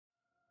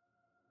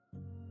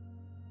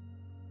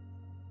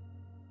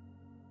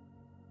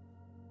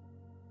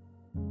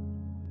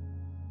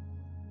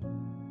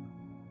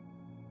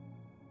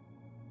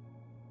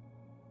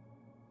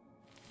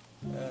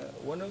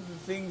one of the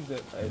things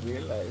that I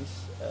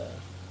realized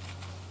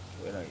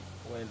when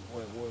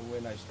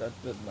I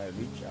started my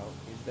reach out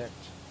is that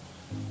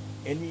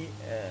any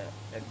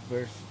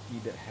adversity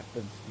that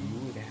happens to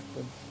you, it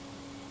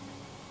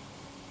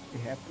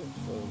happens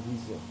for a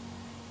reason.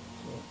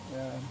 So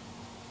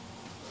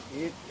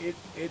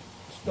it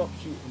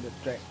stops you in the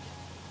track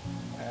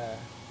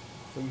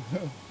for you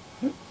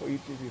for you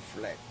to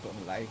reflect on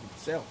life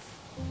itself.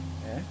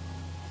 Yeah?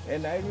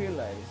 And I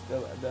realized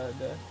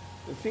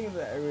the thing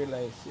that I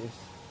realized is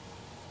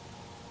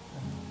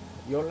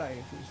your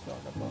life is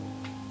not about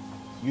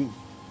you.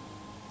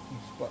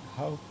 It's about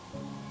how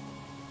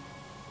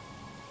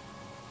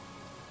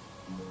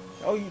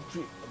you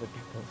treat other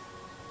people.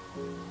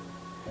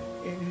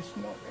 It is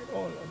not at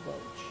all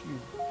about you.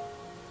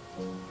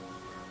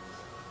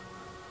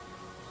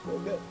 So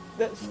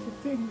that's the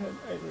thing that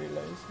I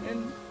realized.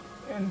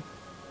 And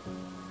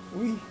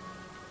we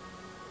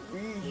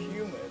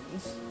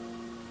humans,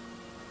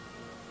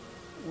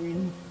 we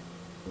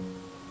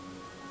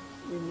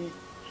need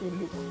to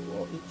look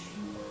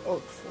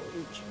out for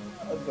each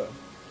other.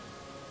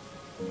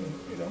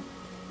 You know,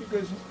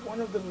 because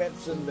one of the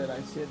medicine that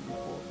I said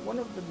before, one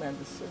of the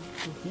medicine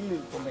to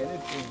heal from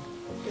anything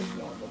is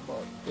not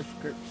about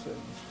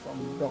prescriptions from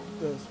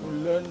doctors who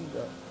learn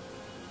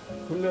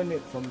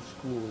it from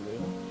school. You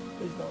know,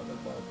 it's not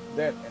about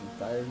that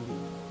entirely.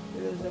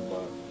 It is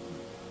about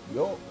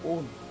your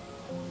own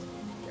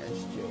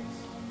gestures.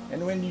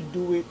 And when you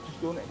do it,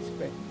 don't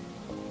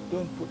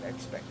put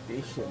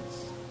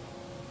expectations.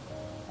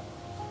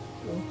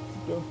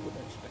 Don't put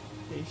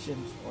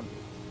expectations on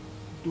it.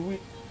 Do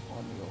it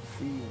on your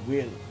free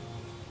will,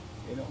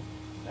 you know.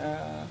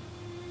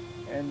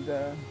 And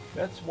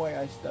that's why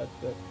I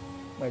started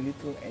my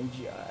little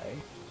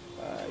NGI.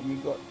 You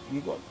got.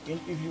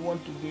 If you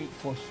want to do it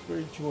for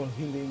spiritual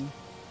healing,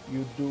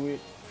 you do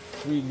it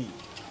freely.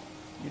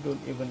 You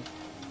don't even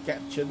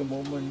capture the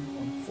moment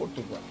on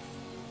photograph.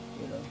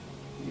 You know,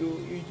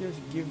 you just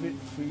give it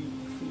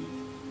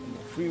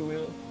free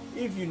will.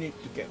 If you need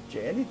to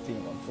capture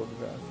anything on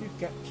photograph, you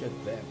capture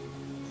them,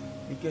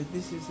 because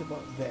this is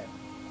about them.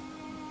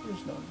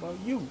 It's not about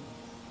you.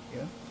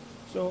 Yeah.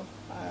 So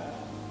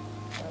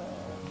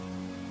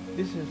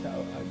this is how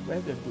I'd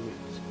rather do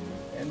it.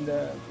 And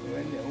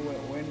when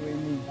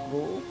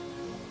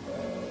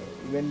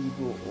you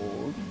grow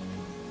old,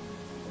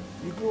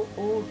 you grow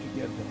old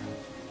together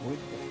with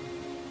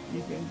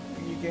them.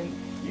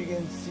 You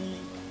can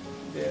see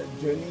their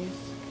journeys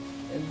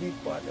and be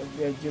part of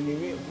their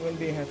journey. When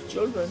they have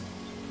children,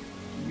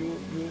 you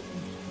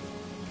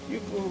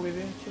grow with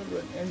their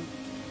children and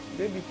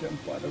they become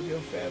part of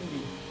your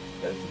family.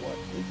 That's what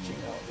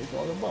reaching out is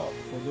all about.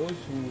 For those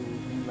who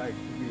like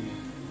to be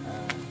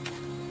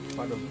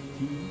part of the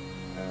team,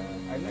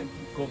 I like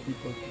to call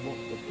people to walk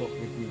the talk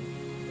with me,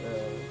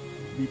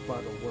 be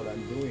part of what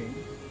I'm doing.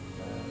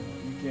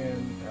 You can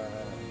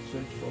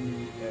search for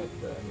me at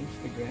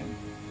Instagram.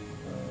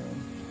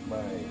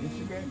 My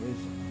Instagram is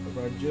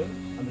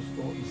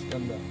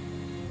Raja_Iskandar.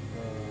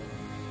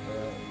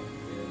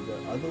 And the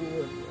other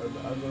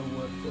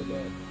word for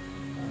that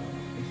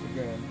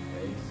Instagram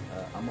is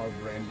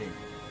amalbranding.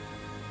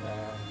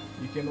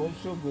 You can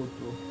also go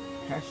to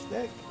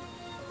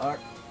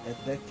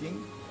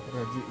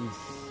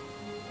 #artattackingrajais,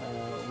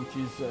 which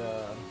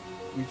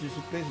is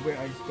a place where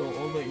I store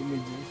all the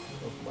images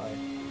of my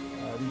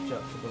reach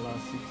out for the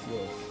last 6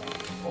 years.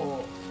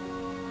 Or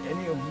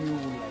any of you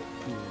would like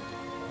to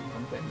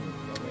contact me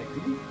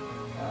directly,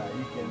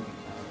 you can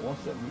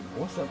WhatsApp me.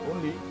 WhatsApp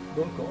only,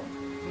 don't call.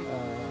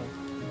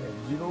 At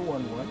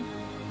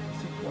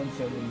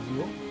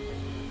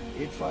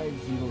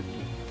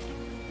 011-6170-8502.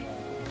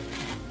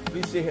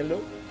 Please say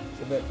hello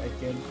so that I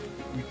can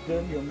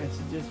return your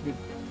messages with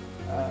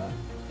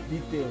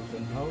details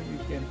on how you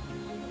can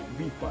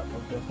be part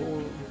of the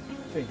whole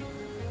thing.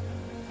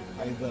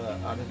 Either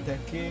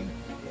artattacking,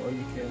 or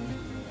you can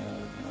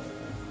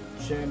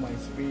share my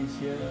space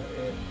here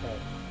at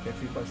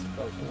Cafe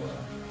Bicycle,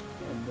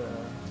 and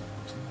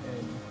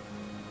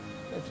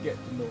let's get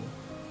to know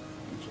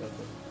each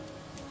other.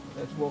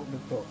 Let's walk the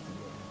talk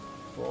together.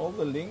 For all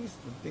the links,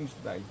 the things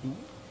that I do,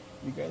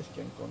 you guys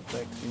can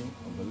contact me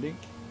on the link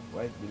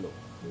right below.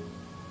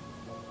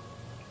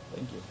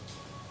 Thank you.